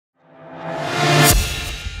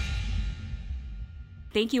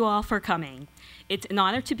Thank you all for coming. It's an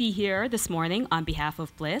honor to be here this morning on behalf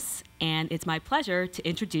of Bliss, and it's my pleasure to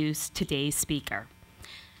introduce today's speaker.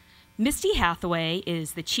 Misty Hathaway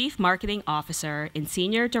is the Chief Marketing Officer and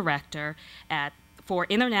Senior Director for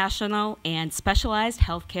International and Specialized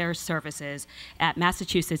Healthcare Services at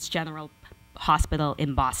Massachusetts General Hospital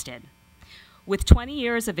in Boston. With 20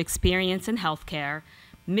 years of experience in healthcare,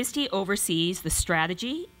 Misty oversees the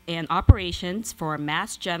strategy and operations for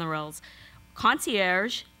Mass General's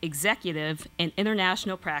concierge, executive, and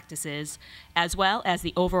international practices, as well as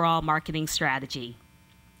the overall marketing strategy.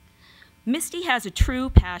 Misty has a true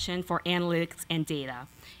passion for analytics and data,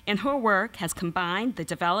 and her work has combined the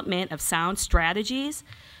development of sound strategies,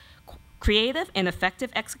 creative and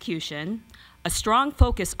effective execution, a strong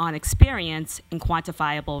focus on experience, and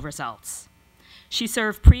quantifiable results. She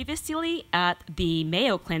served previously at the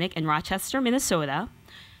Mayo Clinic in Rochester, Minnesota,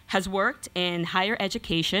 has worked in higher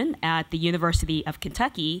education at the University of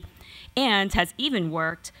Kentucky, and has even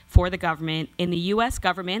worked for the government in the U.S.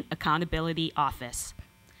 Government Accountability Office.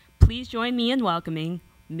 Please join me in welcoming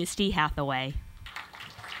Misty Hathaway.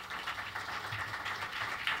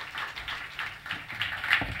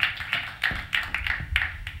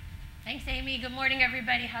 Thanks, Amy. Good morning,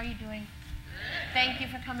 everybody. How are you doing? Good. Thank you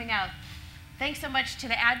for coming out. Thanks so much to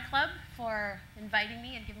the Ad Club for inviting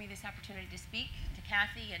me and giving me this opportunity to speak. To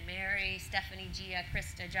Kathy and Mary, Stephanie, Gia,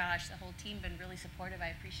 Krista, Josh, the whole team been really supportive. I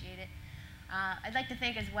appreciate it. I'd like to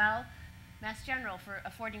thank as well Mass General for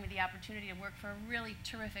affording me the opportunity to work for a really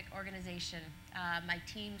terrific organization. My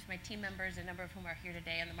team members, a number of whom are here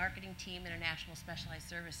today, and the marketing team, International Specialized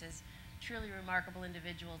Services, truly remarkable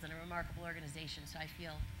individuals and a remarkable organization. So I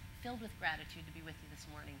feel filled with gratitude to be with you this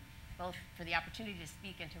morning, both for the opportunity to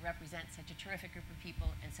speak and to represent such a terrific group of people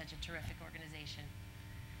and such a terrific organization.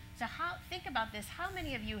 So think about this. How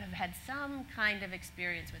many of you have had some kind of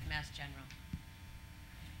experience with Mass General?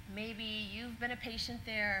 Maybe you've been a patient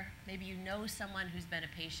there. Maybe you know someone who's been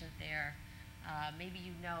a patient there. Maybe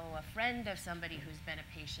you know a friend of somebody who's been a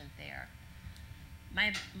patient there.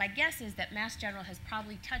 My guess is that Mass General has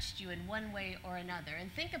probably touched you in one way or another.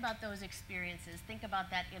 And think about those experiences. Think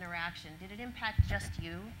about that interaction. Did it impact just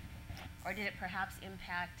you? Or did it perhaps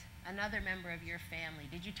impact another member of your family?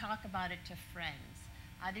 Did you talk about it to friends?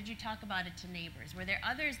 Did you talk about it to neighbors? Were there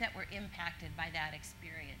others that were impacted by that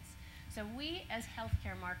experience? So we, as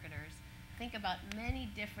healthcare marketers, think about many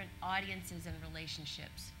different audiences and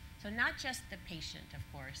relationships. So not just the patient, of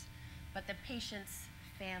course, but the patient's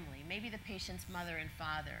family, maybe the patient's mother and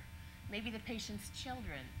father, maybe the patient's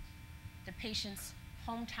children, the patient's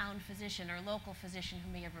hometown physician or local physician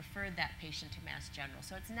who may have referred that patient to Mass General.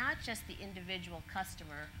 So it's not just the individual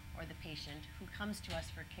customer or the patient who comes to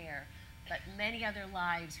us for care, but many other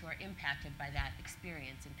lives who are impacted by that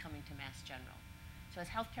experience in coming to Mass General. So as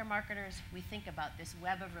healthcare marketers, we think about this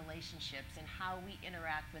web of relationships and how we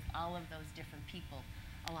interact with all of those different people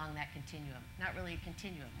along that continuum. Not really a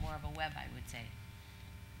continuum, more of a web, I would say.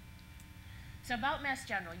 So about Mass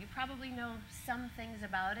General, you probably know some things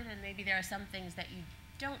about it, and maybe there are some things that you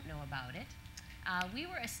don't know about it. We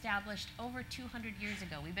were established over 200 years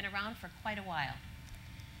ago. We've been around for quite a while.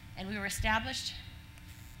 And we were established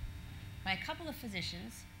by a couple of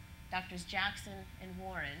physicians, Drs. Jackson and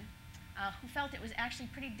Warren, who felt it was actually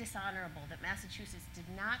pretty dishonorable that Massachusetts did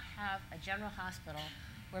not have a general hospital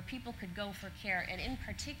where people could go for care, and in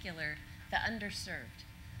particular, the underserved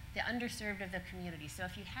of the community. So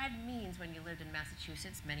if you had means when you lived in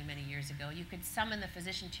Massachusetts many, many years ago, you could summon the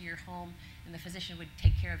physician to your home, and the physician would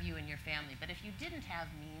take care of you and your family. But if you didn't have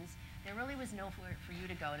means, there really was nowhere for you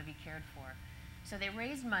to go to be cared for. So they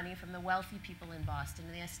raised money from the wealthy people in Boston,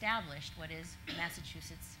 and they established what is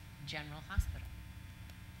Massachusetts General Hospital.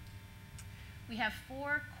 We have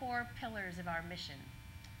 4 core pillars of our mission.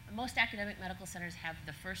 Most academic medical centers have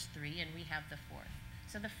the first 3, and we have the 4th.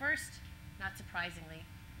 So the first, not surprisingly,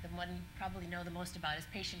 the one you probably know the most about is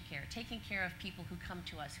patient care, taking care of people who come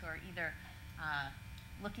to us who are either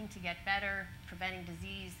looking to get better, preventing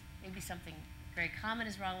disease, maybe something very common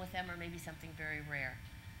is wrong with them, or maybe something very rare.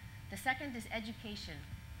 The second is education.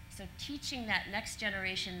 So teaching that next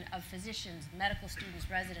generation of physicians, medical students,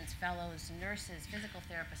 residents, fellows, nurses, physical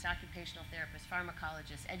therapists, occupational therapists,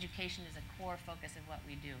 pharmacologists, education is a core focus of what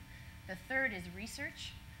we do. The third is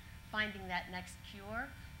research, finding that next cure,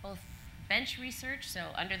 both bench research, so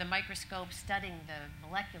under the microscope, studying the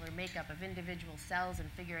molecular makeup of individual cells and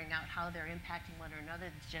figuring out how they're impacting one or another,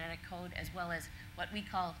 the genetic code, as well as what we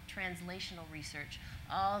call translational research,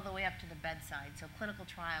 all the way up to the bedside, so clinical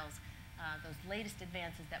trials, those latest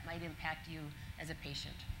advances that might impact you as a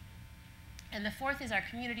patient. And the fourth is our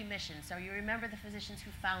community mission. So you remember the physicians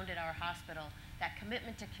who founded our hospital. That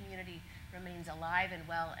commitment to community remains alive and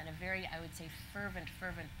well, and a very, I would say, fervent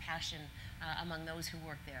passion among those who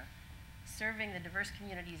work there. Serving the diverse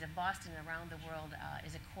communities of Boston and around the world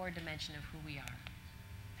is a core dimension of who we are.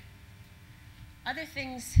 Other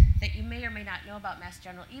things that you may or may not know about Mass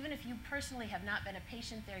General, even if you personally have not been a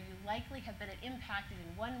patient there, you likely have been impacted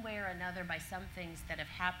in one way or another by some things that have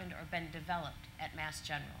happened or been developed at Mass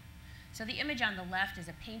General. So the image on the left is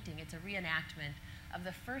a painting. It's a reenactment of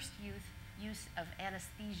the first use of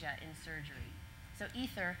anesthesia in surgery. So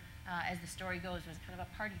ether, as the story goes, was kind of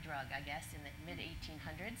a party drug, I guess, in the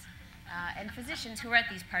mid-1800s. And physicians who were at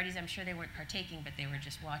these parties, I'm sure they weren't partaking, but they were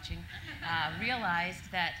just watching,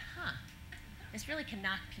 realized that, this really can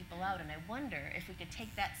knock people out, and I wonder if we could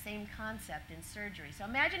take that same concept in surgery. So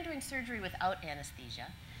imagine doing surgery without anesthesia,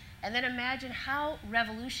 and then imagine how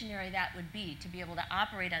revolutionary that would be to be able to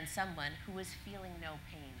operate on someone who was feeling no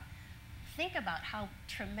pain. Think about how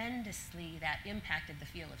tremendously that impacted the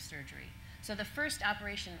field of surgery. So the first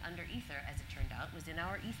operation under ether, as it turned out, was in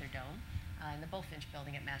our ether dome in the Bullfinch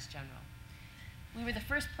building at Mass General. We were the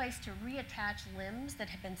first place to reattach limbs that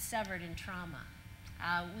had been severed in trauma.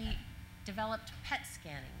 We developed PET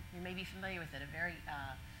scanning. You may be familiar with it, a very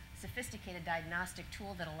sophisticated diagnostic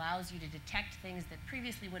tool that allows you to detect things that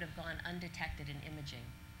previously would have gone undetected in imaging.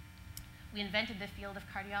 We invented the field of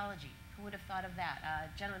cardiology. Who would have thought of that?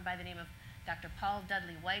 A gentleman by the name of Dr. Paul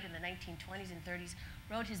Dudley White in the 1920s and 30s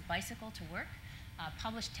rode his bicycle to work,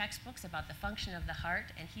 published textbooks about the function of the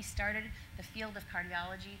heart, and he started the field of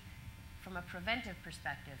cardiology from a preventive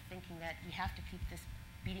perspective, thinking that we have to keep this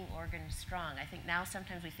beating organ strong. I think now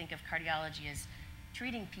sometimes we think of cardiology as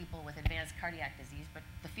treating people with advanced cardiac disease, but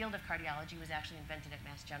the field of cardiology was actually invented at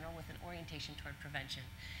Mass General with an orientation toward prevention.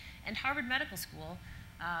 And Harvard Medical School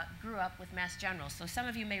grew up with Mass General. So some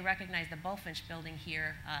of you may recognize the Bullfinch building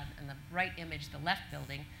here in the right image, the left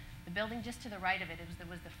building. The building just to the right of it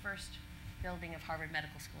was the first building of Harvard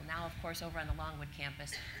Medical School, now of course over on the Longwood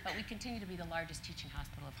campus, but we continue to be the largest teaching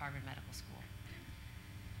hospital of Harvard Medical School.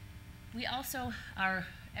 We also are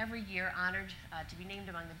every year honored to be named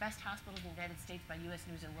among the best hospitals in the United States by U.S.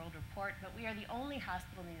 News and World Report, but we are the only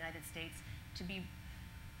hospital in the United States to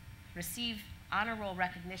receive honor roll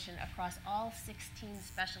recognition across all 16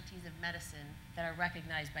 specialties of medicine that are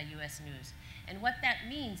recognized by U.S. News. And what that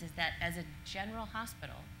means is that as a general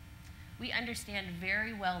hospital, we understand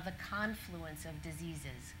very well the confluence of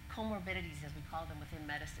diseases, comorbidities as we call them within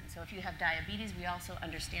medicine. So if you have diabetes, we also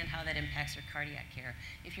understand how that impacts your cardiac care.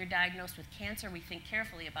 If you're diagnosed with cancer, we think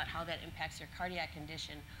carefully about how that impacts your cardiac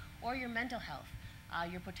condition or your mental health,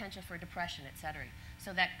 your potential for depression, et cetera.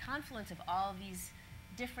 So that confluence of all these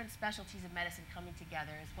different specialties of medicine coming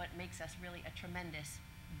together is what makes us really a tremendous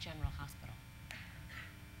general hospital.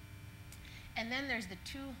 And then there's the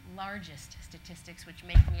two largest statistics, which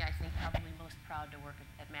make me, I think, probably most proud to work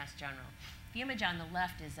at Mass General. The image on the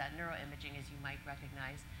left is neuroimaging, as you might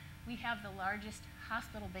recognize. We have the largest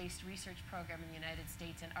hospital-based research program in the United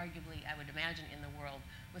States, and arguably, I would imagine, in the world,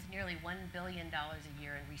 with nearly $1 billion a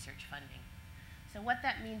year in research funding. So what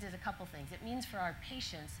that means is a couple things. It means for our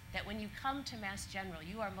patients that when you come to Mass General,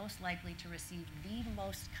 you are most likely to receive the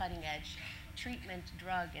most cutting-edge treatment,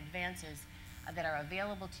 drug advances that are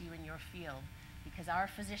available to you in your field, because our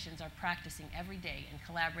physicians are practicing every day and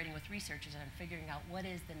collaborating with researchers on figuring out what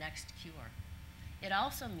is the next cure. It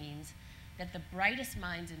also means that the brightest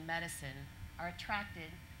minds in medicine are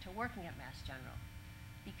attracted to working at Mass General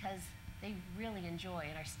because they really enjoy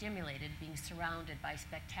and are stimulated being surrounded by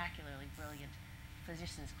spectacularly brilliant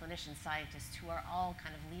physicians, clinicians, scientists who are all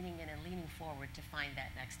kind of leaning in and leaning forward to find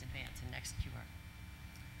that next advance and next cure.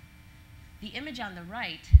 The image on the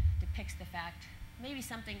right depicts the fact, maybe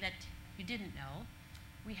something that you didn't know,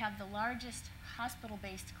 we have the largest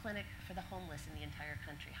hospital-based clinic for the homeless in the entire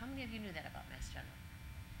country. How many of you knew that about Mass General?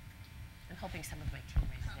 I'm hoping some of my team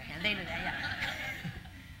raises their hand. They knew that,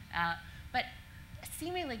 yeah. But a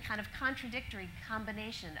seemingly kind of contradictory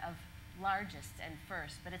combination of largest and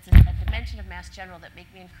first, but it's a dimension of Mass General that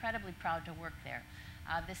make me incredibly proud to work there.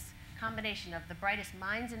 This combination of the brightest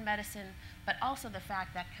minds in medicine, but also the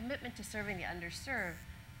fact that commitment to serving the underserved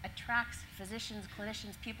attracts physicians,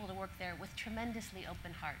 clinicians, people to work there with tremendously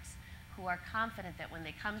open hearts, who are confident that when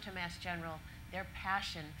they come to Mass General, their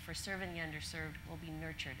passion for serving the underserved will be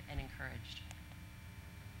nurtured and encouraged.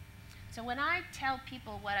 So when I tell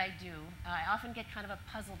people what I do, I often get kind of a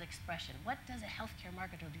puzzled expression. What does a healthcare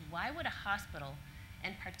marketer do? Why would a hospital,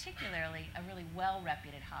 and particularly a really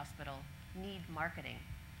well-reputed hospital, need marketing?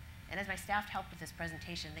 And as my staff helped with this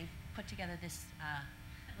presentation, they put together this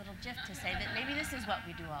little GIF to say that maybe this is what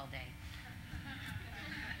we do all day.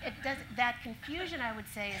 that confusion, I would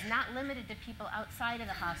say, is not limited to people outside of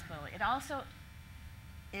the hospital. It also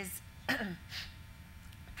is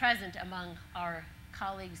present among our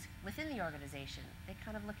colleagues within the organization. They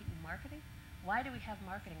kind of look at you, marketing? Why do we have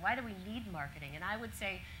marketing? Why do we need marketing? And I would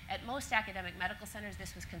say at most academic medical centers,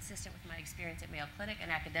 this was consistent with my experience at Mayo Clinic, an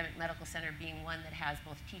academic medical center being one that has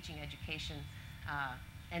both teaching, education,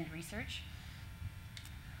 and research.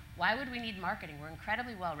 Why would we need marketing? We're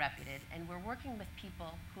incredibly well reputed, and we're working with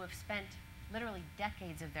people who have spent literally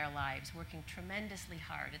decades of their lives working tremendously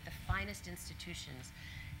hard at the finest institutions,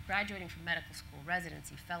 graduating from medical school,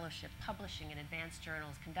 residency, fellowship, publishing in advanced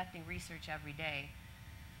journals, conducting research every day.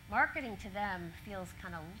 Marketing to them feels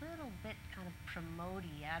kind of a little bit kind of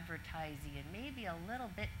promoty, advertising, and maybe a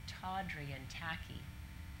little bit tawdry and tacky.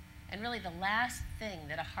 And really the last thing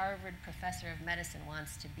that a Harvard professor of medicine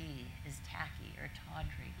wants to be is tacky or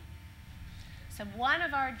tawdry. So one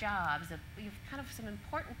of our jobs, we have kind of some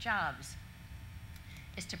important jobs,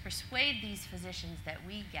 is to persuade these physicians that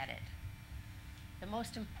we get it. The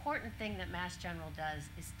most important thing that Mass General does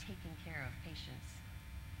is taking care of patients.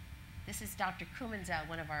 This is Dr. Kumanzow,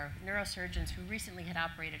 one of our neurosurgeons who recently had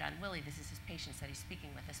operated on Willie. This is his patient that he's speaking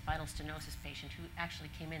with, a spinal stenosis patient who actually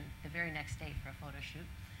came in the very next day for a photo shoot.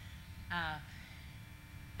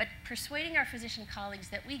 But persuading our physician colleagues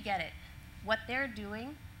that we get it, what they're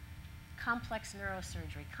doing, complex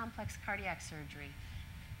neurosurgery, complex cardiac surgery,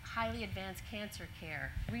 highly advanced cancer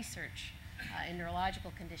care, research in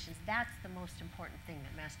neurological conditions, that's the most important thing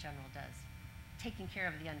that Mass General does, taking care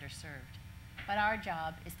of the underserved. But our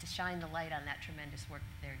job is to shine the light on that tremendous work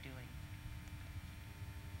that they're doing.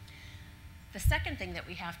 The second thing that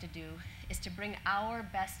we have to do is to bring our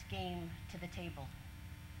best game to the table.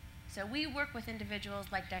 So we work with individuals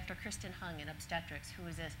like Dr. Kristen Hung in obstetrics, who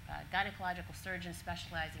is a gynecological surgeon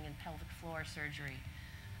specializing in pelvic floor surgery.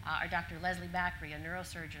 Or Dr. Leslie Bakri, a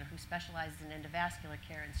neurosurgeon who specializes in endovascular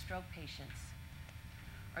care in stroke patients.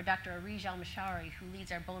 Or Dr. Arij Al-Mashari, who leads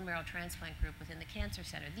our bone marrow transplant group within the Cancer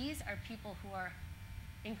Center. These are people who are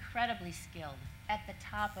incredibly skilled, at the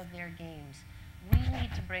top of their games. We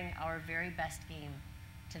need to bring our very best game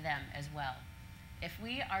to them as well. If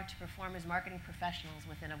we are to perform as marketing professionals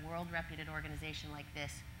within a world-reputed organization like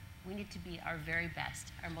this, we need to be our very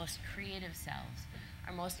best, our most creative selves,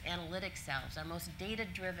 our most analytic selves, our most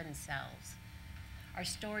data-driven selves, our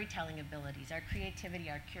storytelling abilities, our creativity,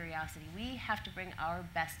 our curiosity. We have to bring our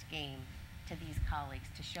best game to these colleagues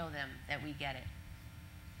to show them that we get it.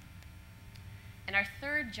 And our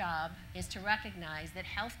third job is to recognize that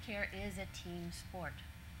healthcare is a team sport.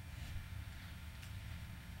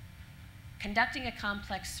 Conducting a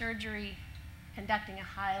complex surgery, conducting a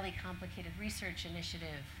highly complicated research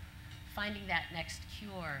initiative, finding that next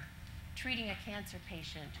cure, treating a cancer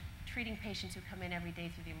patient, treating patients who come in every day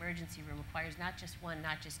through the emergency room requires not just one,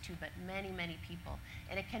 not just two, but many, many people.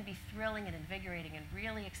 And it can be thrilling and invigorating and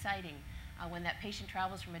really exciting when that patient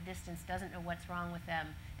travels from a distance, doesn't know what's wrong with them,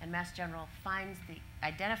 and Mass General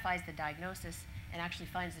identifies the diagnosis and actually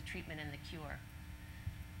finds the treatment and the cure.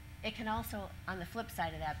 It can also, on the flip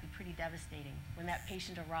side of that, be pretty devastating when that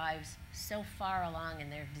patient arrives so far along in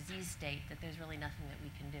their disease state that there's really nothing that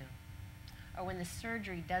we can do. Or when the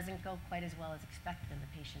surgery doesn't go quite as well as expected and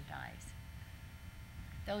the patient dies.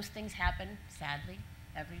 Those things happen, sadly,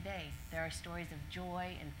 every day. There are stories of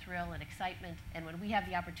joy and thrill and excitement, and when we have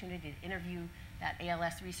the opportunity to interview that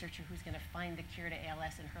ALS researcher who's going to find the cure to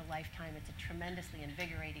ALS in her lifetime, it's a tremendously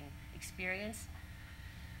invigorating experience.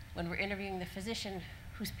 When we're interviewing the physician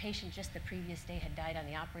whose patient just the previous day had died on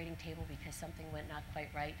the operating table because something went not quite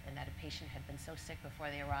right and that a patient had been so sick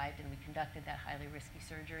before they arrived and we conducted that highly risky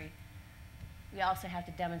surgery, we also have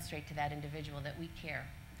to demonstrate to that individual that we care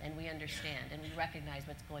and we understand and we recognize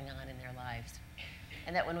what's going on in their lives.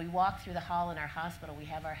 And that when we walk through the hall in our hospital, we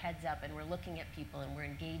have our heads up and we're looking at people and we're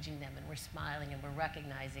engaging them and we're smiling and we're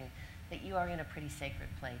recognizing that you are in a pretty sacred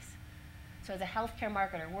place. So as a healthcare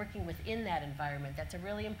marketer working within that environment, that's a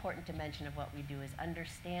really important dimension of what we do, is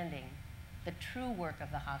understanding the true work of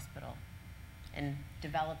the hospital and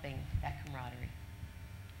developing that camaraderie.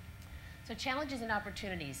 So challenges and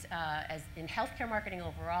opportunities as in healthcare marketing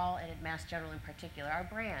overall and at Mass General in particular, our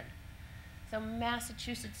brand. So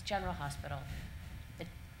Massachusetts General Hospital, it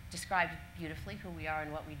describes beautifully who we are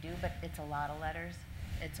and what we do, but it's a lot of letters,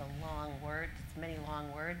 it's a long word, it's many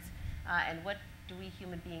long words, and what do we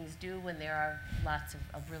human beings do when there are lots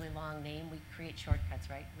of really long names? We create shortcuts,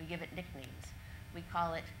 right? We give it nicknames. We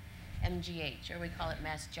call it MGH, or we call it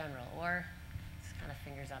Mass General, or it's kind of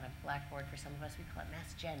fingers on a blackboard for some of us, we call it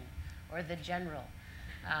Mass Gen, or the General.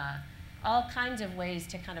 All kinds of ways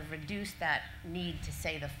to kind of reduce that need to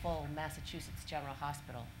say the full Massachusetts General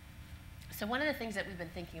Hospital. So one of the things that we've been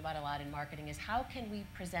thinking about a lot in marketing is how can we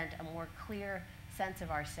present a more clear sense of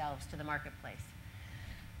ourselves to the marketplace?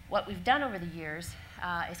 What we've done over the years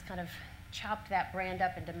is kind of chopped that brand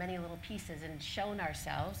up into many little pieces and shown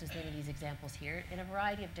ourselves, as many of these examples here, in a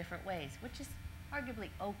variety of different ways, which is arguably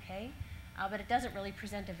okay, but it doesn't really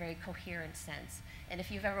present a very coherent sense. And if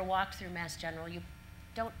you've ever walked through Mass General, you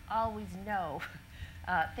don't always know,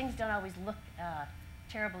 things don't always look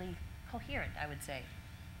terribly coherent, I would say.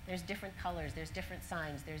 There's different colors, there's different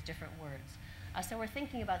signs, there's different words. So we're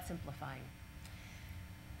thinking about simplifying.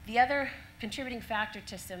 The other contributing factor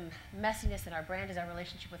to some messiness in our brand is our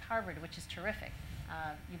relationship with Harvard, which is terrific.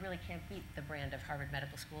 You really can't beat the brand of Harvard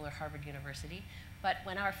Medical School or Harvard University. But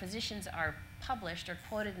when our physicians are published or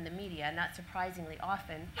quoted in the media, not surprisingly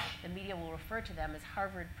often, the media will refer to them as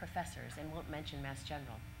Harvard professors and won't mention Mass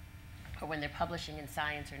General. Or when they're publishing in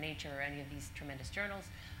Science or Nature or any of these tremendous journals,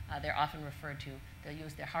 they're often referred to, they'll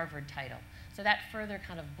use their Harvard title. So that further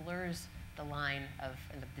kind of blurs the line of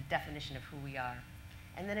and the definition of who we are.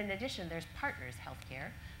 And then in addition, there's Partners Healthcare,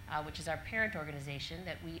 which is our parent organization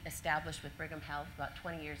that we established with Brigham Health about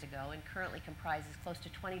 20 years ago and currently comprises close to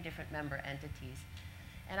 20 different member entities.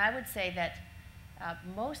 And I would say that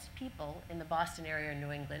most people in the Boston area or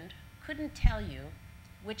New England couldn't tell you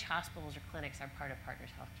which hospitals or clinics are part of Partners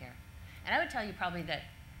Healthcare. And I would tell you probably that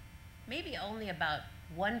maybe only about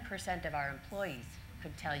 1% of our employees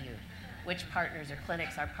could tell you which partners or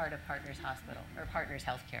clinics are part of Partners Hospital or Partners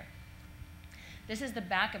Healthcare. This is the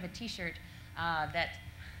back of a t-shirt that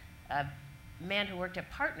a man who worked at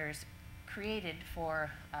Partners created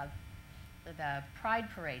for the Pride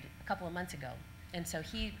Parade a couple of months ago. And so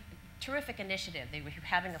terrific initiative. They were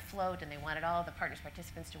having a float and they wanted all the Partners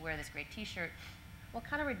participants to wear this great t-shirt. Well,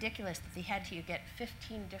 kind of ridiculous that they had to get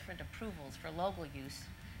 15 different approvals for logo use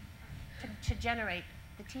to generate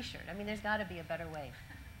the t-shirt. I mean, there's got to be a better way.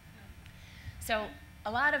 So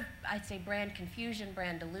a lot of, I'd say, brand confusion,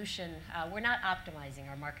 brand dilution. We're not optimizing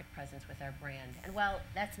our market presence with our brand. And while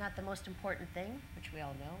that's not the most important thing, which we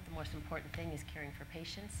all know, the most important thing is caring for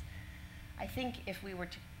patients, I think if we were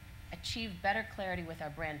to achieve better clarity with our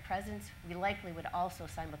brand presence, we likely would also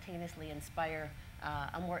simultaneously inspire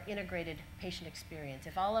a more integrated patient experience.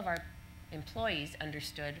 If all of our employees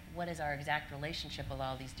understood what is our exact relationship with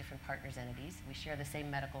all these different partners entities, we share the same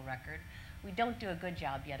medical record, we don't do a good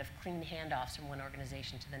job yet of clean handoffs from one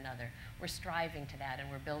organization to another. We're striving to that and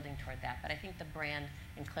we're building toward that, but I think the brand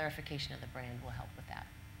and clarification of the brand will help with that.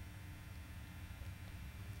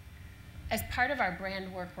 As part of our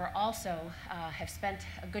brand work, we're also have spent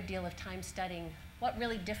a good deal of time studying what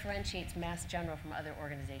really differentiates Mass General from other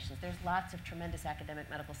organizations. There's lots of tremendous academic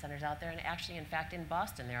medical centers out there, and actually, in fact, in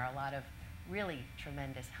Boston, there are a lot of really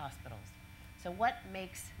tremendous hospitals. So what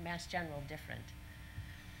makes Mass General different?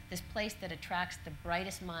 This place that attracts the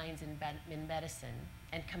brightest minds in medicine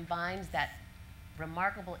and combines that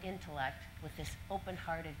remarkable intellect with this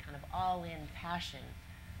open-hearted, kind of all-in passion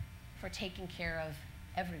for taking care of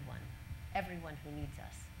everyone who needs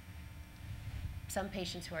us. Some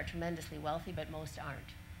patients who are tremendously wealthy, but most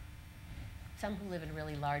aren't. Some who live in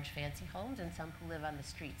really large, fancy homes, and some who live on the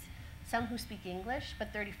streets. Some who speak English,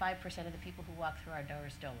 but 35% of the people who walk through our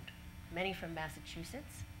doors don't. Many from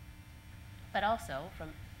Massachusetts, but also from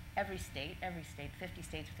every state, 50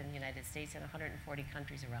 states within the United States and 140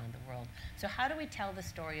 countries around the world. So how do we tell the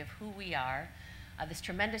story of who we are, this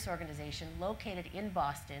tremendous organization located in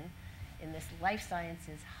Boston, in this life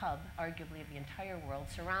sciences hub, arguably of the entire world,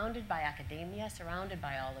 surrounded by academia, surrounded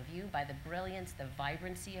by all of you, by the brilliance, the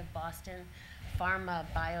vibrancy of Boston, pharma,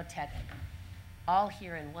 biotech, all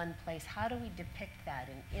here in one place. How do we depict that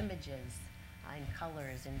in images, in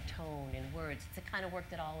colors, in tone, in words? It's the kind of work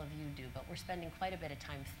that all of you do, but we're spending quite a bit of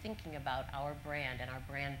time thinking about our brand and our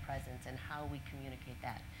brand presence and how we communicate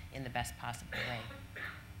that in the best possible way.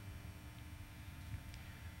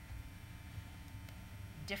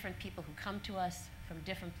 Different people who come to us from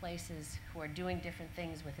different places who are doing different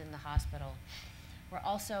things within the hospital. We're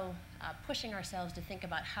also pushing ourselves to think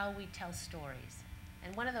about how we tell stories.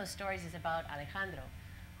 And one of those stories is about Alejandro,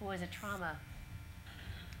 who was a trauma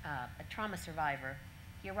survivor.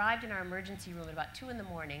 He arrived in our emergency room at about 2 in the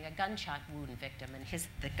morning, a gunshot wound victim, and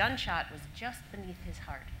the gunshot was just beneath his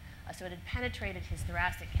heart. So it had penetrated his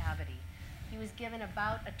thoracic cavity. He was given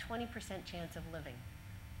about a 20% chance of living.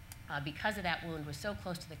 Because of that wound, was so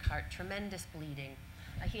close to the heart, tremendous bleeding.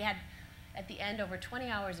 He had, at the end, over 20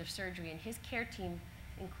 hours of surgery, and his care team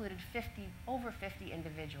included over 50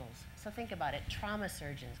 individuals. So think about it, trauma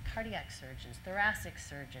surgeons, cardiac surgeons, thoracic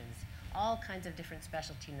surgeons, all kinds of different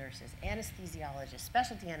specialty nurses, anesthesiologists,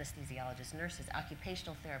 specialty anesthesiologists, nurses,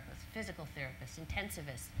 occupational therapists, physical therapists,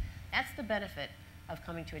 intensivists. That's the benefit of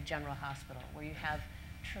coming to a general hospital where you have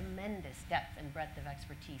tremendous depth and breadth of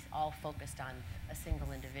expertise, all focused on a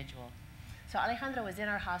single individual. So Alejandro was in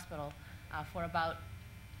our hospital for about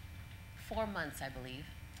 4 months, I believe,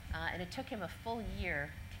 and it took him a full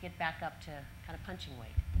year to get back up to kind of punching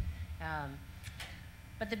weight.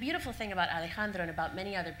 But the beautiful thing about Alejandro and about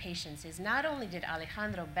many other patients is not only did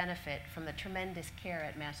Alejandro benefit from the tremendous care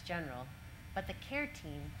at Mass General, but the care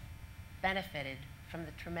team benefited from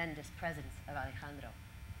the tremendous presence of Alejandro.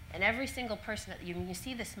 And every single person, you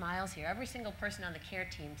see the smiles here, every single person on the care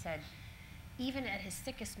team said, even at his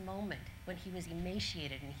sickest moment, when he was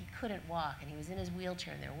emaciated and he couldn't walk and he was in his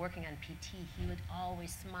wheelchair and they were working on PT, he would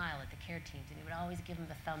always smile at the care teams and he would always give them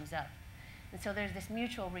the thumbs up. And so there's this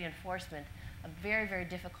mutual reinforcement of very, very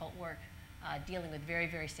difficult work dealing with very,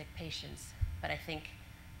 very sick patients. But I think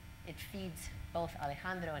it feeds both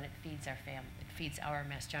Alejandro and it feeds our family. It feeds our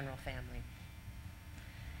Mass General family.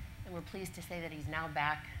 And we're pleased to say that he's now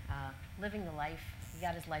back living the life. He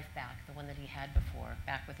got his life back, the one that he had before,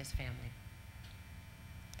 back with his family.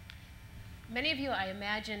 Many of you, I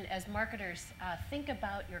imagine, as marketers, think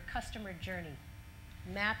about your customer journey,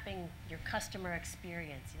 mapping your customer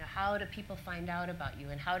experience. You know, how do people find out about you,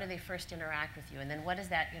 and how do they first interact with you, and then what does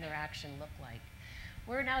that interaction look like?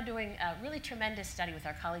 We're now doing a really tremendous study with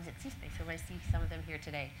our colleagues at C-Space, so I see some of them here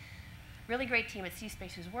today. Really great team at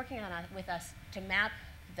C-Space who's working on with us to map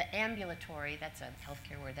the ambulatory, that's a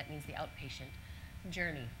healthcare word, that means the outpatient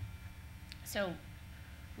journey. So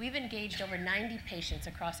we've engaged over 90 patients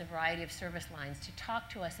across a variety of service lines to talk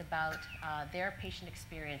to us about their patient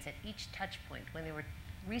experience at each touch point, when they were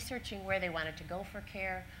researching where they wanted to go for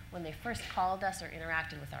care, when they first called us or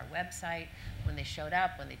interacted with our website, when they showed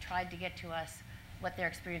up, when they tried to get to us, what their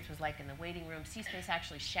experience was like in the waiting room. C-Space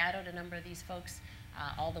actually shadowed a number of these folks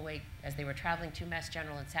all the way as they were traveling to Mass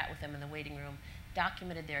General and sat with them in the waiting room,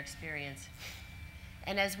 documented their experience.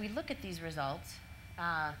 And as we look at these results,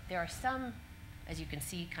 there are some, as you can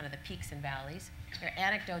see, kind of the peaks and valleys. There are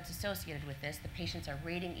anecdotes associated with this. The patients are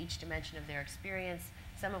rating each dimension of their experience,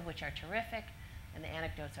 some of which are terrific, and the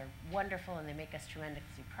anecdotes are wonderful and they make us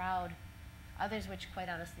tremendously proud. Others which, quite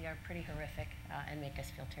honestly, are pretty horrific and make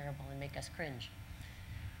us feel terrible and make us cringe.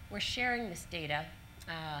 We're sharing this data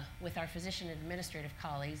with our physician and administrative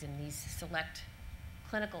colleagues in these select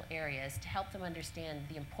clinical areas to help them understand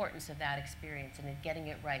the importance of that experience and in getting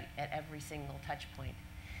it right at every single touch point.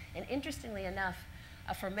 And interestingly enough,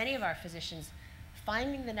 for many of our physicians,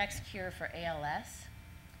 finding the next cure for ALS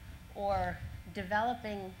or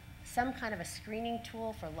developing some kind of a screening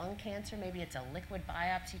tool for lung cancer, maybe it's a liquid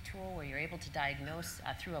biopsy tool where you're able to diagnose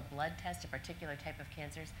through a blood test a particular type of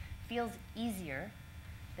cancers, feels easier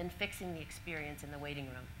than fixing the experience in the waiting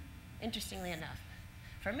room. Interestingly enough.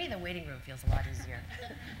 For me, the waiting room feels a lot easier.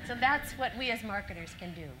 So that's what we as marketers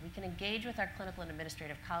can do. We can engage with our clinical and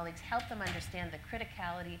administrative colleagues, help them understand the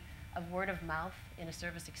criticality of word of mouth in a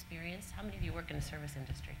service experience. How many of you work in the service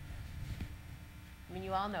industry? I mean,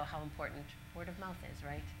 you all know how important word of mouth is,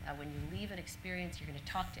 right? When you leave an experience, you're going to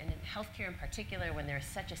talk to, and in healthcare in particular, when there's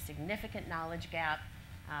such a significant knowledge gap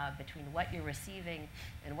between what you're receiving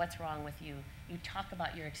and what's wrong with you, you talk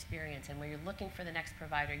about your experience, and when you're looking for the next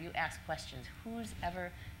provider, you ask questions. Who's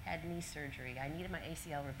ever had knee surgery? I needed my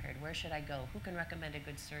ACL repaired. Where should I go? Who can recommend a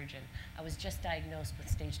good surgeon? I was just diagnosed with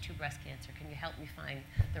stage 2 breast cancer. Can you help me find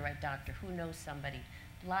the right doctor? Who knows somebody?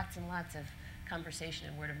 Lots and lots of conversation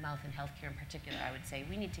and word of mouth in healthcare in particular, I would say.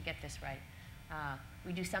 We need to get this right.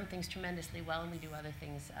 We do some things tremendously well, and we do other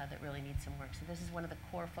things that really need some work. So this is one of the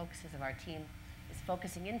core focuses of our team, is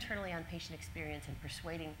focusing internally on patient experience and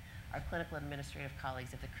persuading our clinical and administrative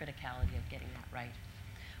colleagues of the criticality of getting that right.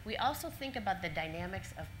 We also think about the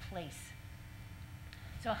dynamics of place.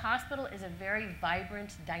 So a hospital is a very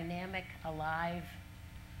vibrant, dynamic, alive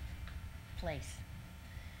place.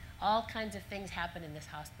 All kinds of things happen in this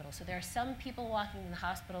hospital. So there are some people walking in the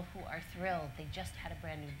hospital who are thrilled. They just had a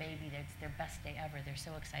brand new baby. It's their best day ever. They're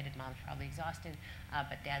so excited. Mom's probably exhausted,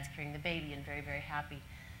 but dad's carrying the baby and very, very happy.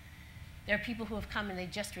 There are people who have come and they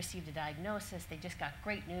just received a diagnosis. They just got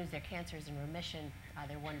great news. Their cancer is in remission.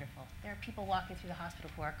 They're wonderful. There are people walking through the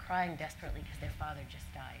hospital who are crying desperately because their father just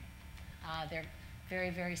died. They're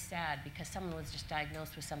very, very sad because someone was just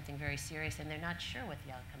diagnosed with something very serious and they're not sure what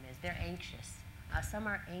the outcome is. They're anxious. Some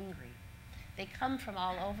are angry. They come from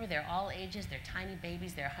all over. They're all ages. They're tiny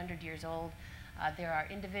babies. They're 100 years old. There are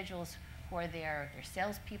individuals who are there. They're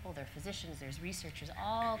salespeople. They're physicians. There's researchers.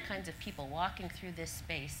 All kinds of people walking through this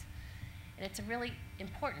space. And it's really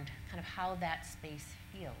important kind of how that space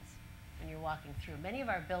feels when you're walking through. Many of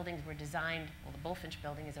our buildings were designed, well, the Bullfinch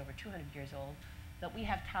building is over 200 years old, but we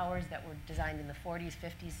have towers that were designed in the 40s,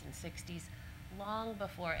 50s, and 60s. long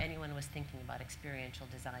before anyone was thinking about experiential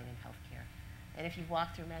design in healthcare. And if you've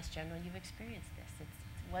walked through Mass General, you've experienced this.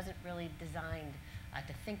 It wasn't really designed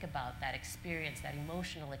to think about that experience, that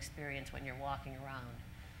emotional experience when you're walking around.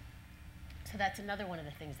 So that's another one of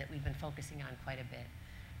the things that we've been focusing on quite a bit.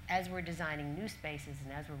 As we're designing new spaces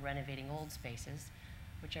and as we're renovating old spaces,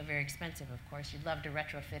 which are very expensive, of course, you'd love to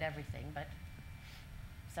retrofit everything, but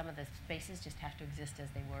some of the spaces just have to exist as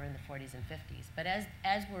they were in the 40s and 50s. But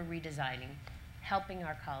as we're redesigning, helping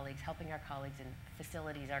our colleagues in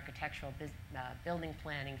facilities, architectural, building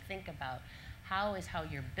planning, think about how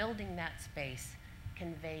you're building that space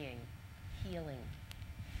conveying healing,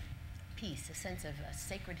 peace, a sense of a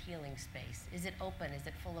sacred healing space. Is it open? Is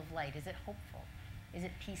it full of light? Is it hopeful? Is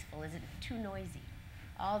it peaceful? Is it too noisy?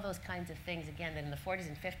 All those kinds of things, again, that in the 40s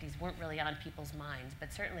and 50s weren't really on people's minds,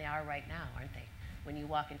 but certainly are right now, aren't they? When you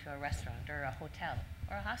walk into a restaurant or a hotel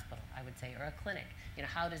or a hospital, I would say, or a clinic,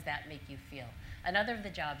 how does that make you feel? Another of the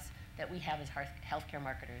jobs that we have as healthcare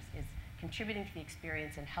marketers is contributing to the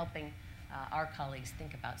experience and helping our colleagues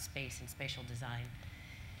think about space and spatial design.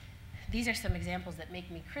 These are some examples that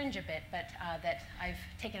make me cringe a bit, but that I've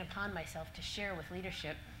taken upon myself to share with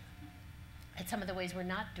leadership at some of the ways we're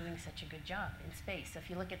not doing such a good job in space. So if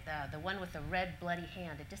you look at the one with the red bloody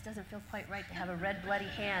hand, it just doesn't feel quite right to have a red bloody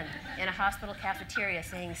hand in a hospital cafeteria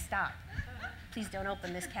saying, "Stop, please don't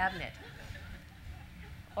open this cabinet."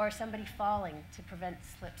 Or somebody falling to prevent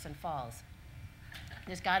slips and falls.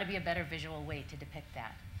 There's got to be a better visual way to depict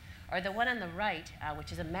that. Or the one on the right,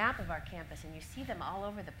 which is a map of our campus, and you see them all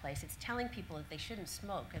over the place. It's telling people that they shouldn't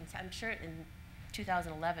smoke. And I'm sure in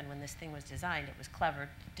 2011, when this thing was designed, it was clever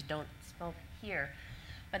to don't smoke here.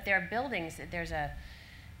 But there are buildings. There's a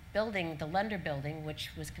building, the Lunder Building,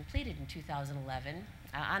 which was completed in 2011.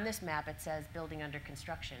 On this map, it says building under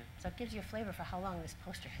construction. So it gives you a flavor for how long this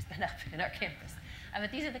poster has been up in our campus.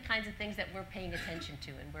 But these are the kinds of things that we're paying attention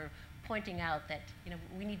to, and we're pointing out that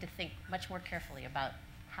we need to think much more carefully about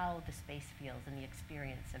how the space feels and the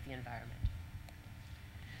experience of the environment.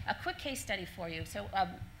 A quick case study for you. So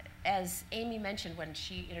as Amy mentioned when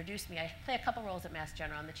she introduced me, I play a couple roles at Mass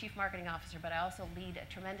General. I'm the Chief Marketing Officer, but I also lead a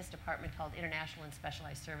tremendous department called International and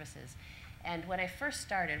Specialized Services. And when I first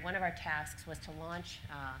started, one of our tasks was to launch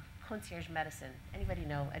concierge medicine. Anybody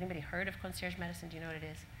know? Anybody heard of concierge medicine? Do you know what it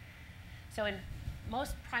is? So in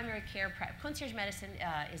most primary care, concierge medicine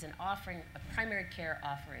is an offering, a primary care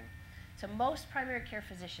offering. So most primary care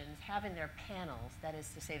physicians have in their panels, that is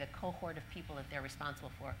to say the cohort of people that they're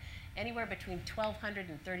responsible for, anywhere between 1,200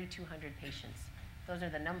 and 3,200 patients. Those are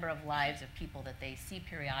the number of lives of people that they see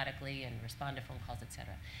periodically and respond to phone calls, et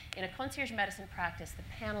cetera. In a concierge medicine practice, the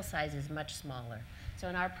panel size is much smaller. So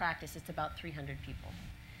in our practice, it's about 300 people.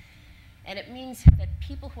 And it means that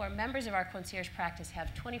people who are members of our concierge practice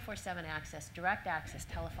have 24/7 access, direct access,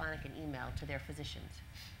 telephonic and email to their physicians.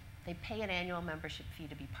 They pay an annual membership fee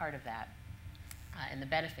to be part of that. And the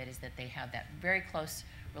benefit is that they have that very close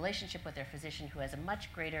relationship with their physician who has a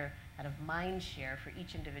much greater kind of mind share for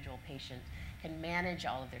each individual patient, can manage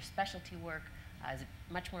all of their specialty work, is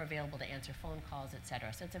much more available to answer phone calls, et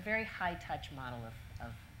cetera. So it's a very high-touch model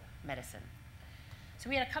of medicine. So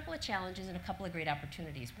we had a couple of challenges and a couple of great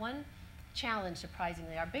opportunities. One challenge,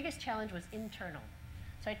 surprisingly, our biggest challenge was internal.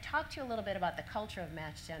 So I talked to you a little bit about the culture of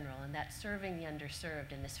Mass General and that serving the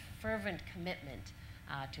underserved and this fervent commitment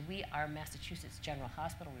we are Massachusetts General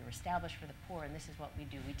Hospital. We were established for the poor, and this is what we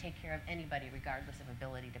do. We take care of anybody regardless of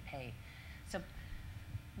ability to pay. So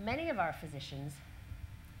many of our physicians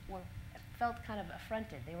felt kind of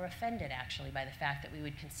affronted. They were offended, actually, by the fact that we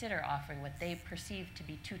would consider offering what they perceived to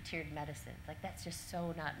be two-tiered medicine. Like, that's just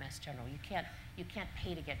so not Mass General. You can't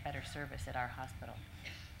pay to get better service at our hospital.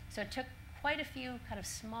 So it took quite a few kind of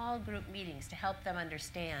small group meetings to help them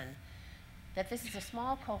understand that this is a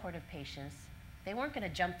small cohort of patients. They weren't going to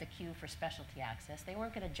jump the queue for specialty access. They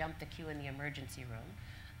weren't going to jump the queue in the emergency room.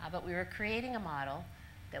 But we were creating a model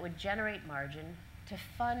that would generate margin to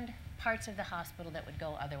fund parts of the hospital that would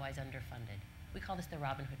go otherwise underfunded. We call this the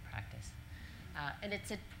Robin Hood practice. And it's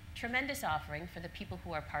a tremendous offering for the people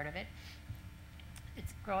who are part of it.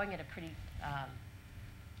 It's growing at a pretty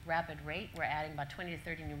rapid rate. We're adding about 20 to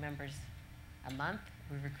 30 new members a month.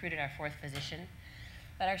 We recruited our 4th physician.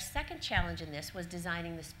 But our second challenge in this was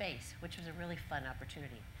designing the space, which was a really fun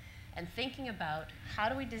opportunity. And thinking about how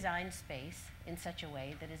do we design space in such a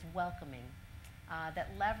way that is welcoming,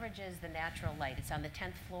 that leverages the natural light. It's on the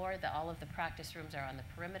 10th floor. All of the practice rooms are on the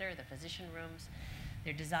perimeter, the physician rooms.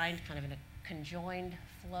 They're designed kind of in a conjoined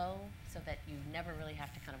flow so that you never really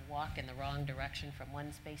have to kind of walk in the wrong direction from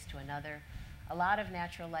one space to another. A lot of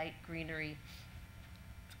natural light, greenery,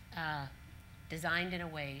 designed in a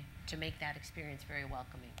way to make that experience very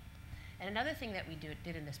welcoming. And another thing that we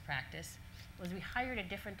did in this practice was we hired a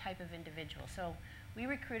different type of individual. So we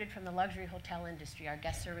recruited from the luxury hotel industry our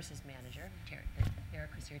guest services manager,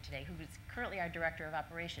 Eric was here today, who is currently our director of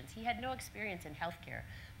operations. He had no experience in healthcare,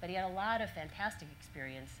 but he had a lot of fantastic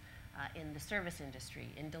experience in the service industry,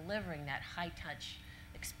 in delivering that high-touch,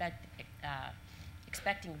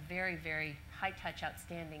 expecting very, very high-touch,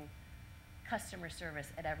 outstanding customer service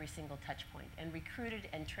at every single touch point, and recruited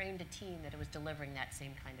and trained a team that was delivering that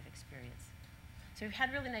same kind of experience. So we've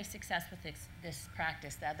had really nice success with this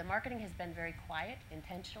practice. The marketing has been very quiet,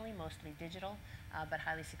 intentionally, mostly digital, but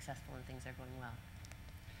highly successful, and things are going well.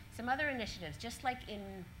 Some other initiatives, just like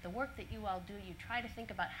in the work that you all do, you try to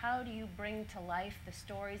think about how do you bring to life the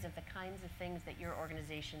stories of the kinds of things that your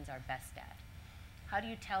organizations are best at. How do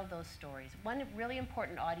you tell those stories? One really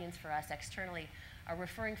important audience for us externally are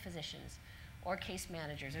referring physicians or case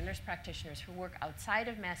managers or nurse practitioners who work outside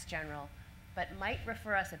of Mass General but might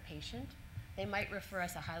refer us a patient. They might refer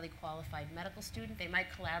us a highly qualified medical student. They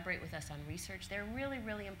might collaborate with us on research. They're really,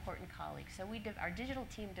 really important colleagues. So our digital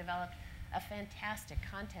team developed a fantastic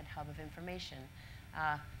content hub of information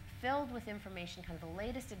filled with information, kind of the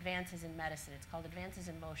latest advances in medicine. It's called Advances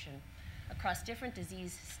in Motion, across different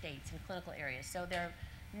disease states and clinical areas. So there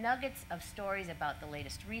are nuggets of stories about the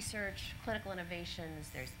latest research, clinical innovations,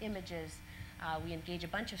 there's images. We engage a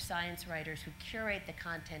bunch of science writers who curate the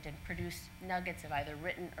content and produce nuggets of either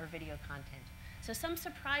written or video content. So some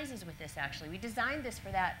surprises with this, actually. We designed this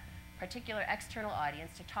for that particular external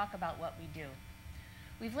audience to talk about what we do.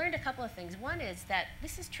 We've learned a couple of things. One is that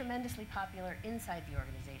this is tremendously popular inside the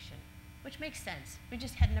organization, which makes sense. We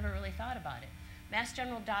just had never really thought about it. Mass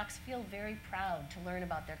General docs feel very proud to learn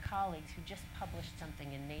about their colleagues who just published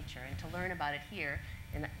something in Nature, and to learn about it here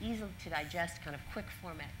in an easy to digest kind of quick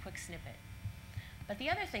format, quick snippet. But the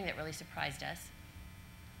other thing that really surprised us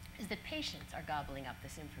is that patients are gobbling up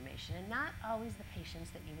this information, and not always the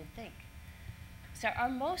patients that you would think. So our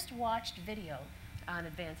most watched video on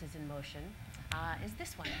Advances in Motion is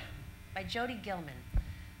this one by Jody Gilman.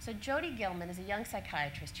 So Jody Gilman is a young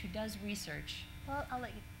psychiatrist who does research. Well, I'll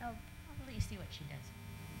let you see what she does.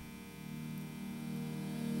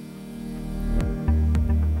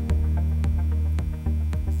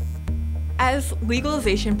 As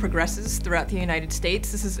legalization progresses throughout the United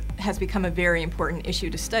States, this has become a very important issue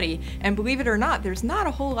to study. And believe it or not, there's not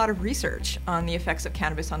a whole lot of research on the effects of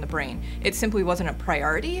cannabis on the brain. It simply wasn't a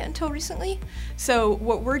priority until recently. So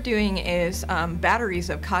what we're doing is batteries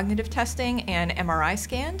of cognitive testing and MRI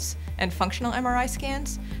scans and functional MRI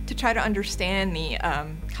scans to try to understand the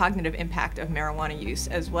cognitive impact of marijuana use,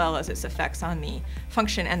 as well as its effects on the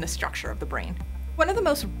function and the structure of the brain. One of the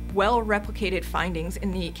most well-replicated findings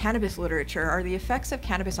in the cannabis literature are the effects of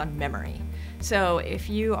cannabis on memory. So if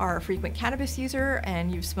you are a frequent cannabis user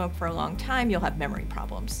and you've smoked for a long time, you'll have memory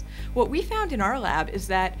problems. What we found in our lab is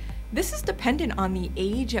that this is dependent on the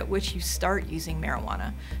age at which you start using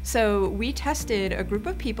marijuana. So we tested a group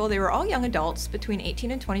of people, they were all young adults between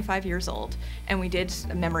 18 and 25 years old, and we did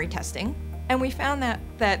memory testing. And we found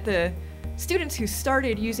that the students who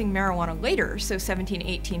started using marijuana later, so 17,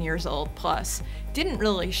 18 years old plus, didn't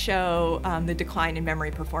really show the decline in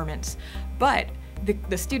memory performance. But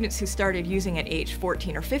the students who started using at age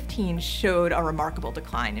 14 or 15 showed a remarkable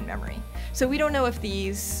decline in memory. So we don't know if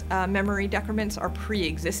these memory decrements are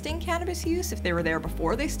pre-existing cannabis use, if they were there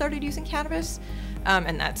before they started using cannabis,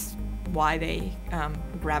 and that's why they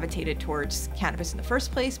gravitated towards cannabis in the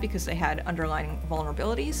first place, because they had underlying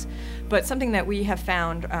vulnerabilities. But something that we have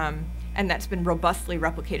found, and that's been robustly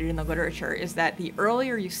replicated in the literature, is that the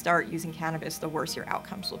earlier you start using cannabis, the worse your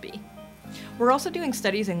outcomes will be. We're also doing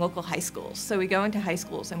studies in local high schools. So we go into high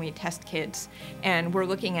schools and we test kids, and we're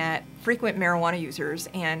looking at frequent marijuana users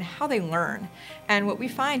and how they learn. And what we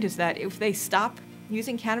find is that if they stop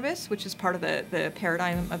using cannabis, which is part of the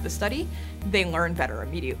paradigm of the study, they learn better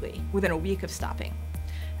immediately, within a week of stopping.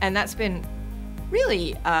 And that's been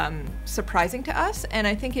really surprising to us, and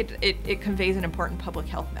I think it conveys an important public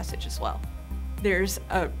health message as well. There's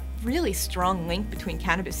a really strong link between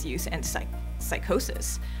cannabis use and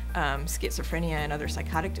psychosis, schizophrenia, and other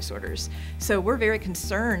psychotic disorders. So we're very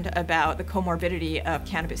concerned about the comorbidity of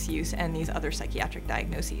cannabis use and these other psychiatric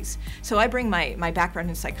diagnoses. So I bring my background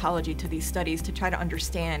in psychology to these studies to try to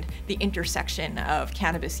understand the intersection of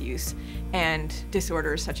cannabis use and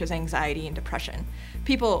disorders such as anxiety and depression.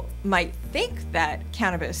 People might think that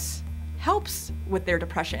cannabis helps with their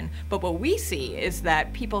depression, but what we see is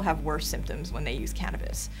that people have worse symptoms when they use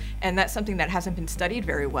cannabis. And that's something that hasn't been studied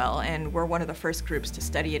very well, and we're one of the first groups to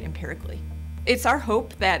study it empirically. It's our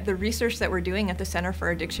hope that the research that we're doing at the Center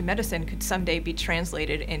for Addiction Medicine could someday be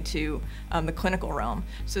translated into the clinical realm,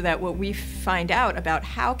 so that what we find out about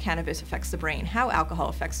how cannabis affects the brain, how alcohol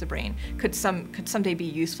affects the brain, could someday be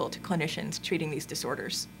useful to clinicians treating these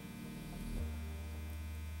disorders.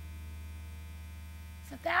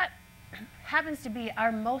 So that happens to be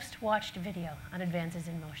our most watched video on advances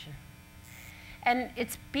in motion. And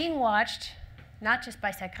it's being watched not just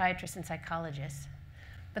by psychiatrists and psychologists,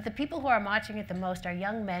 but the people who are watching it the most are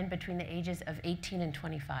young men between the ages of 18 and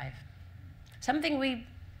 25. Something we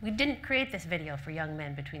didn't create this video for young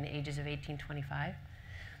men between the ages of 18 and 25,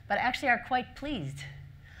 but actually are quite pleased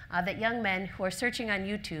that young men who are searching on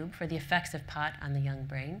YouTube for the effects of pot on the young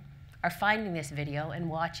brain are finding this video and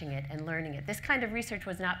watching it and learning it. This kind of research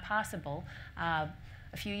was not possible a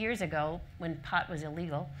few years ago when pot was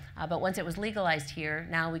illegal, but once it was legalized here,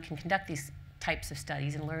 now we can conduct these types of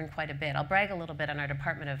studies and learn quite a bit. I'll brag a little bit on our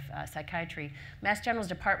Department of Psychiatry. Mass General's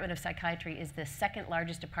Department of Psychiatry is the second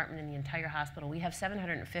largest department in the entire hospital. We have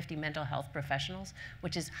 750 mental health professionals,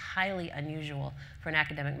 which is highly unusual for an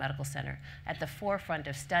academic medical center, at the forefront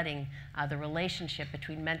of studying the relationship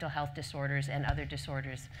between mental health disorders and other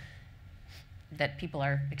disorders that people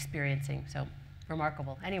are experiencing. So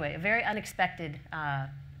remarkable. Anyway, a very unexpected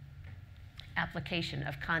application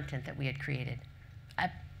of content that we had created.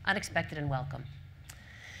 Unexpected and welcome.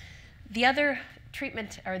 The other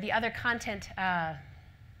treatment, or the other content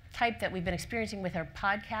type that we've been experiencing with our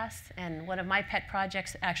podcasts, and one of my pet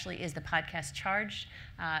projects actually is the podcast Charged.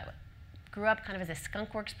 Grew up kind of as a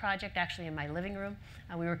skunkworks project, actually in my living room.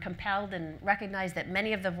 We were compelled and recognized that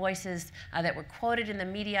many of the voices that were quoted in the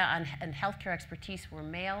media on healthcare expertise were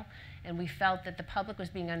male, and we felt that the public was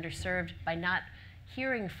being underserved by not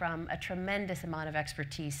hearing from a tremendous amount of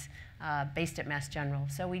expertise based at Mass General.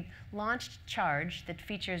 So we launched Charge, that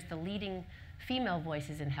features the leading female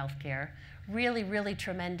voices in healthcare, really, really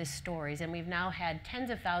tremendous stories, and we've now had tens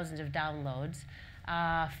of thousands of downloads.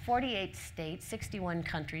 48 states, 61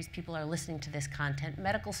 countries, people are listening to this content.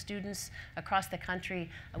 Medical students across the country,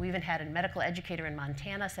 we even had a medical educator in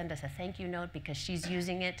Montana send us a thank you note because she's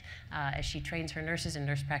using it as she trains her nurses and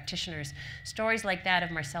nurse practitioners. Stories like that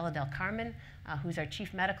of Marcela del Carmen, who's our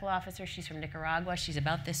chief medical officer. She's from Nicaragua. She's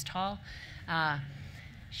about this tall.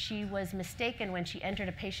 She was mistaken when she entered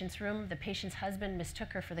a patient's room. The patient's husband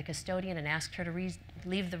mistook her for the custodian and asked her to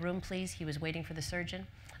leave the room, please. He was waiting for the surgeon.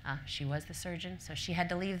 She was the surgeon, so she had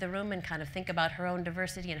to leave the room and kind of think about her own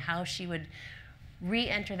diversity and how she would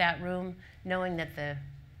re-enter that room, knowing that the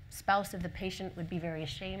spouse of the patient would be very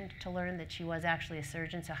ashamed to learn that she was actually a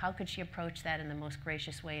surgeon. So how could she approach that in the most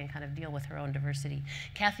gracious way and kind of deal with her own diversity?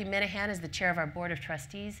 Kathy Minahan is the chair of our board of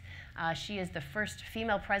trustees. She is the first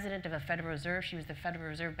female president of a Federal Reserve. She was the Federal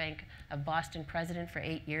Reserve Bank of Boston president for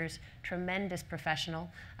 8 years. Tremendous professional,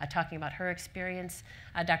 talking about her experience.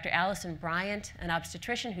 Dr. Allison Bryant, an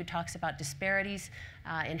obstetrician who talks about disparities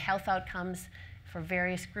in health outcomes for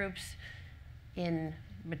various groups in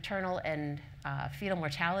maternal and fetal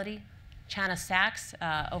mortality. Chana Sachs,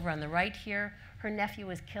 over on the right here, her nephew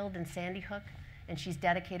was killed in Sandy Hook, and she's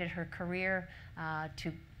dedicated her career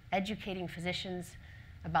to educating physicians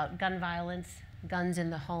about gun violence, guns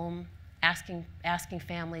in the home, asking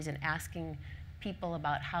families and asking people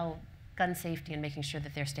about how gun safety and making sure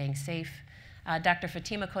that they're staying safe. Dr.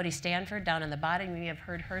 Fatima Cody Stanford, down on the bottom, you may have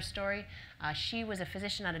heard her story. She was a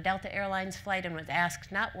physician on a Delta Airlines flight and was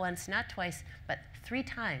asked not once, not twice, but 3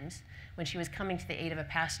 times when she was coming to the aid of a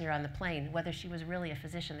passenger on the plane whether she was really a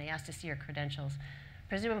physician. They asked to see her credentials,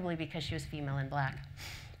 presumably because she was female and black.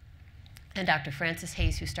 And Dr. Frances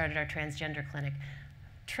Hayes, who started our transgender clinic.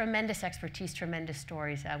 Tremendous expertise, tremendous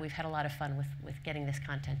stories. We've had a lot of fun with getting this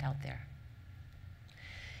content out there.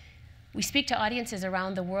 We speak to audiences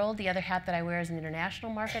around the world. The other hat that I wear is in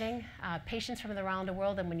international marketing. Patients from around the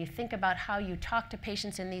world, and when you think about how you talk to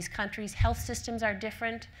patients in these countries, health systems are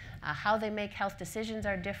different, how they make health decisions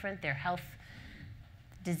are different, their health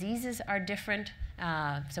diseases are different.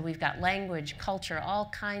 So we've got language, culture, all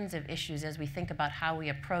kinds of issues as we think about how we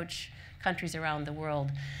approach countries around the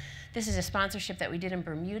world. This is a sponsorship that we did in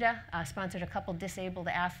Bermuda, sponsored a couple disabled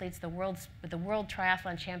athletes. The World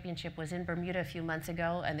Triathlon Championship was in Bermuda a few months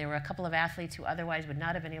ago, and there were a couple of athletes who otherwise would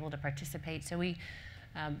not have been able to participate. So we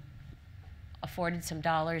afforded some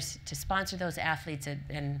dollars to sponsor those athletes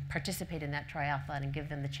and participate in that triathlon and give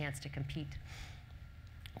them the chance to compete.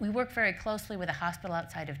 We work very closely with a hospital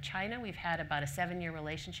outside of China. We've had about a 7-year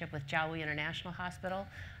relationship with Jiahui International Hospital.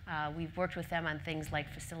 We've worked with them on things like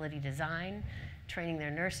facility design, training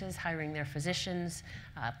their nurses, hiring their physicians,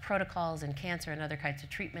 protocols in cancer and other kinds of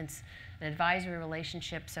treatments, an advisory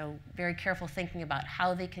relationship, so very careful thinking about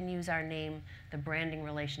how they can use our name, the branding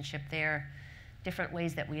relationship there. different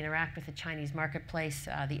ways that we interact with the Chinese marketplace.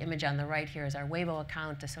 The image on the right here is our Weibo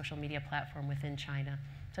account, a social media platform within China.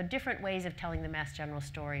 So different ways of telling the Mass General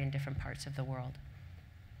story in different parts of the world.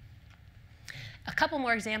 A couple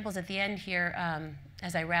more examples at the end here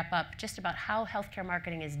as I wrap up, just about how healthcare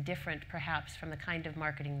marketing is different, perhaps, from the kind of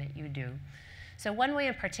marketing that you do. So one way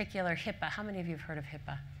in particular, HIPAA. How many of you have heard of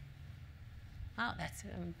HIPAA? Oh,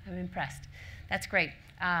 I'm impressed. That's great.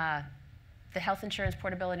 The Health Insurance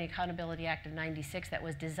Portability and Accountability Act of '96 that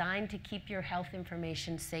was designed to keep your health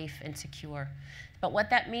information safe and secure. But what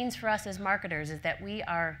that means for us as marketers is that we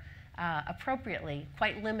are appropriately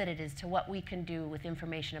quite limited as to what we can do with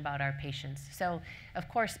information about our patients. So, of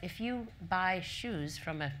course, if you buy shoes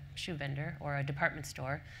from a shoe vendor or a department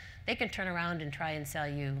store, they can turn around and try and sell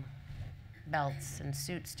you belts and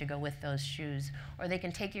suits to go with those shoes, or they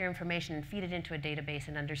can take your information and feed it into a database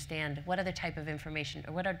and understand what other type of information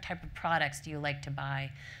or what other type of products do you like to buy,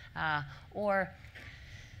 or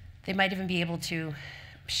they might even be able to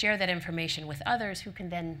share that information with others who can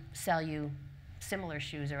then sell you similar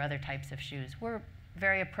shoes or other types of shoes. We're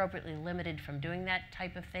very appropriately limited from doing that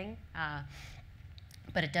type of thing,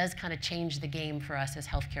 but it does kind of change the game for us as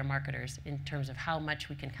healthcare marketers in terms of how much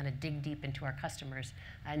we can kind of dig deep into our customers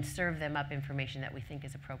and serve them up information that we think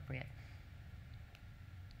is appropriate.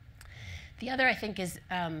 The other, I think, is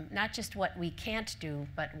not just what we can't do,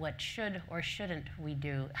 but what should or shouldn't we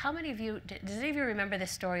do. How many of you, does any of you remember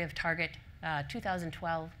this story of Target,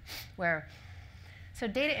 2012, where, so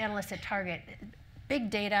data analysts at Target, big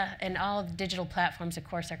data and all digital platforms, of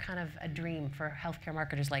course, are kind of a dream for healthcare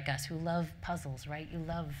marketers like us who love puzzles, right? You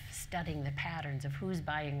love studying the patterns of who's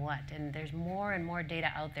buying what. And there's more and more data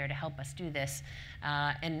out there to help us do this.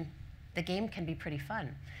 And the game can be pretty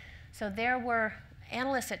fun. So there were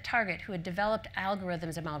analysts at Target who had developed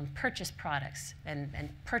algorithms around purchase products and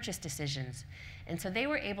purchase decisions. And so they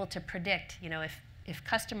were able to predict, you know, if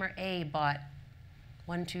customer A bought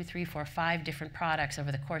 1, 2, 3, 4, 5 different products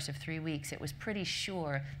over the course of 3 weeks, it was pretty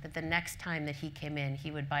sure that the next time that he came in, he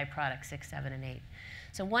would buy products 6, 7, and 8.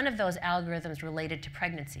 So one of those algorithms related to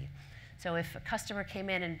pregnancy. So if a customer came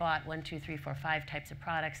in and bought 1, 2, 3, 4, 5 types of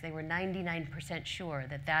products, they were 99% sure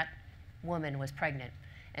that that woman was pregnant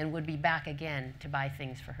and would be back again to buy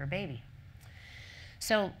things for her baby.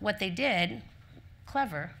 So what they did,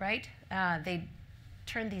 clever, right? They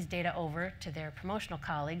turned these data over to their promotional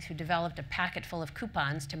colleagues who developed a packet full of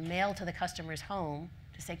coupons to mail to the customer's home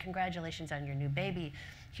to say, congratulations on your new baby.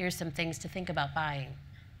 Here's some things to think about buying.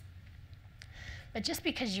 But just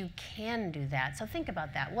because you can do that, so think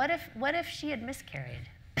about that. What if she had miscarried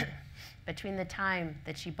between the time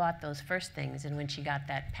that she bought those first things and when she got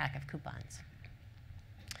that pack of coupons?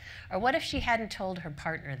 Or what if she hadn't told her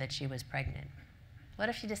partner that she was pregnant? What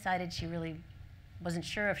if she decided she really wasn't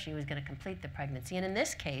sure if she was going to complete the pregnancy? And in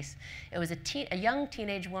this case, it was a young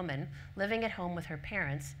teenage woman living at home with her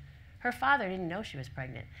parents. Her father didn't know she was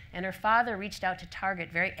pregnant. And her father reached out to Target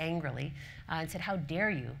very angrily and said, how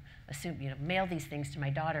dare you mail these things to my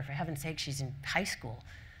daughter? For heaven's sake, she's in high school.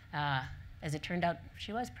 As it turned out,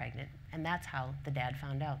 she was pregnant. And that's how the dad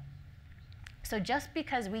found out. So just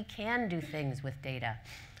because we can do things with data,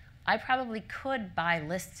 I probably could buy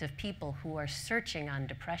lists of people who are searching on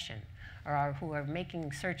depression, or who are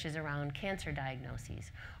making searches around cancer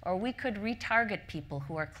diagnoses. Or we could retarget people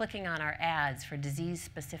who are clicking on our ads for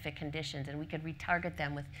disease-specific conditions, and we could retarget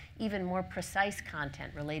them with even more precise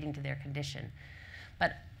content relating to their condition.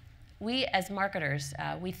 But we, as marketers,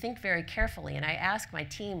 we think very carefully, and I ask my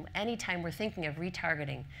team, anytime we're thinking of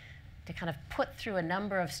retargeting, to kind of put through a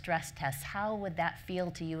number of stress tests. How would that feel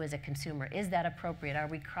to you as a consumer? Is that appropriate? Are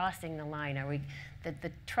we crossing the line? Are we,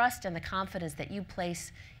 the trust and the confidence that you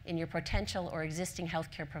place in your potential or existing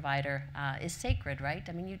healthcare provider is sacred, right?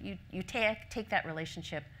 I mean, you take that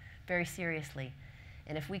relationship very seriously.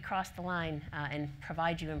 And if we cross the line and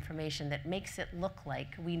provide you information that makes it look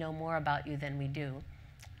like we know more about you than we do,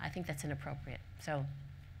 I think that's inappropriate. So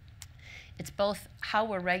it's both how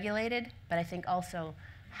we're regulated, but I think also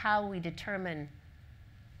how we determine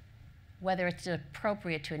whether it's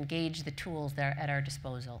appropriate to engage the tools that are at our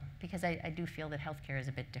disposal, because I do feel that healthcare is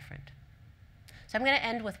a bit different. So I'm going to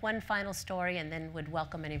end with one final story and then would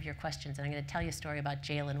welcome any of your questions. And I'm going to tell you a story about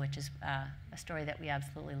Jalen, which is a story that we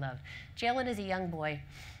absolutely love. Jalen is a young boy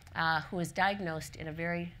who was diagnosed in a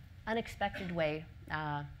very unexpected way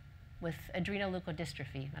with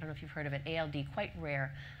adrenoleukodystrophy. I don't know if you've heard of it, ALD, quite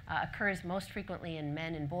rare. Occurs most frequently in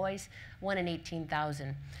men and boys, 1 in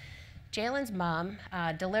 18,000. Jalen's mom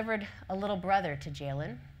delivered a little brother to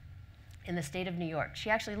Jalen in the state of New York. She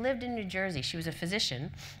actually lived in New Jersey. She was a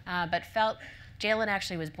physician, but felt Jalen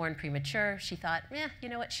actually was born premature. She thought, you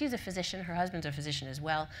know what, she's a physician, her husband's a physician as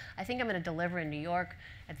well. I think I'm gonna deliver in New York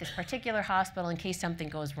at this particular hospital in case something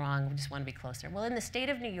goes wrong, we just wanna be closer. Well, in the state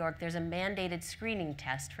of New York, there's a mandated screening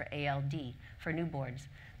test for ALD for newborns.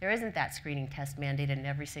 There isn't that screening test mandated in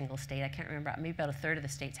every single state. I can't remember, maybe about a third of the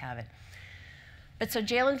states have it. But so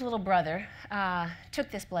Jalen's little brother took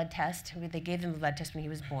this blood test. They gave him the blood test when he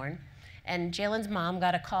was born. And Jalen's mom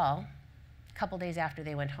got a call a couple days after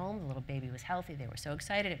they went home. The little baby was healthy. They were so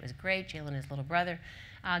excited. It was great. Jalen and his little brother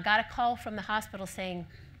got a call from the hospital saying,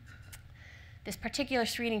 this particular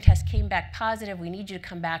screening test came back positive. We need you to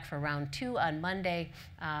come back for round 2 on Monday.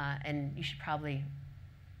 And you should probably,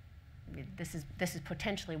 this is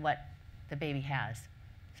potentially what the baby has.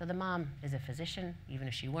 So the mom is a physician, even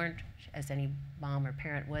if she weren't, as any mom or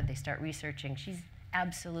parent would. They start researching. She's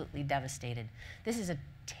absolutely devastated. This is a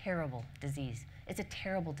terrible disease. It's a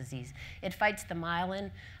terrible disease. It fights the myelin,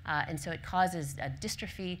 and so it causes a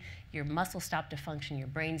dystrophy. Your muscles stop to function, your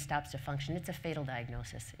brain stops to function. It's a fatal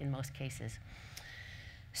diagnosis in most cases.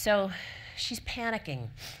 So she's panicking.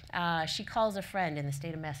 She calls a friend in the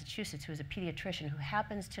state of Massachusetts who is a pediatrician who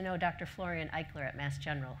happens to know Dr. Florian Eichler at Mass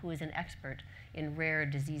General, who is an expert in rare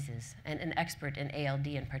diseases and an expert in ALD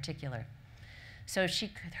in particular. So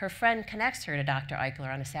her friend connects her to Dr.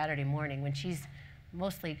 Eichler on a Saturday morning when she's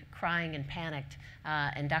mostly crying and panicked,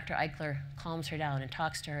 and Dr. Eichler calms her down and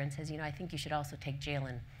talks to her and says, you know, I think you should also take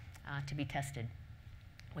Jalen to be tested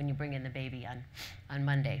when you bring in the baby on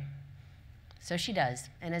Monday. So she does,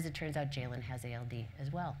 and as it turns out, Jalen has ALD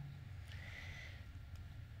as well.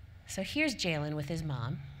 So here's Jalen with his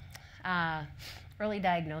mom. Early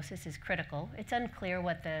diagnosis is critical. It's unclear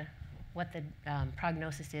what the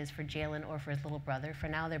prognosis is for Jalen or for his little brother. For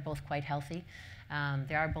now, they're both quite healthy.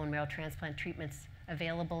 There are bone marrow transplant treatments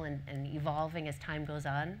available and evolving as time goes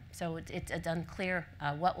on. So it's unclear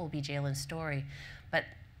what will be Jalen's story. But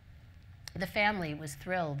the family was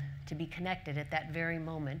thrilled to be connected at that very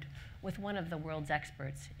moment with one of the world's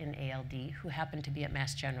experts in ALD who happened to be at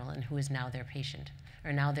Mass General and who is now their patient,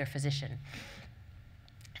 or now their physician.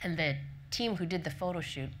 And the team who did the photo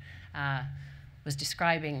shoot was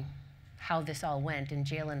describing how this all went, and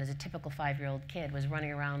Jalen, as a typical 5-year-old kid, was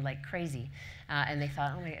running around like crazy. And they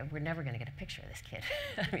thought, oh my God, we're never gonna get a picture of this kid.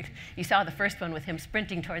 I mean, you saw the first one with him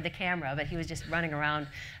sprinting toward the camera, but he was just running around.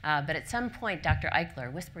 But at some point, Dr.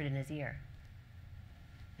 Eichler whispered in his ear,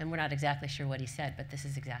 and we're not exactly sure what he said, but this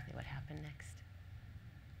is exactly what happened next.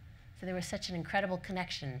 So there was such an incredible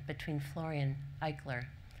connection between Florian Eichler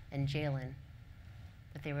and Jalen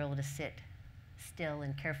that they were able to sit still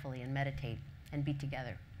and carefully and meditate and be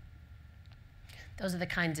together. Those are the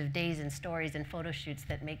kinds of days and stories and photo shoots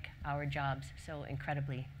that make our jobs so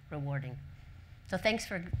incredibly rewarding. So thanks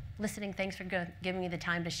for listening. Thanks for giving me the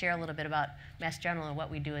time to share a little bit about Mass General and what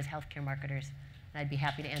we do as healthcare marketers. And I'd be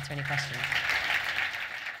happy to answer any questions.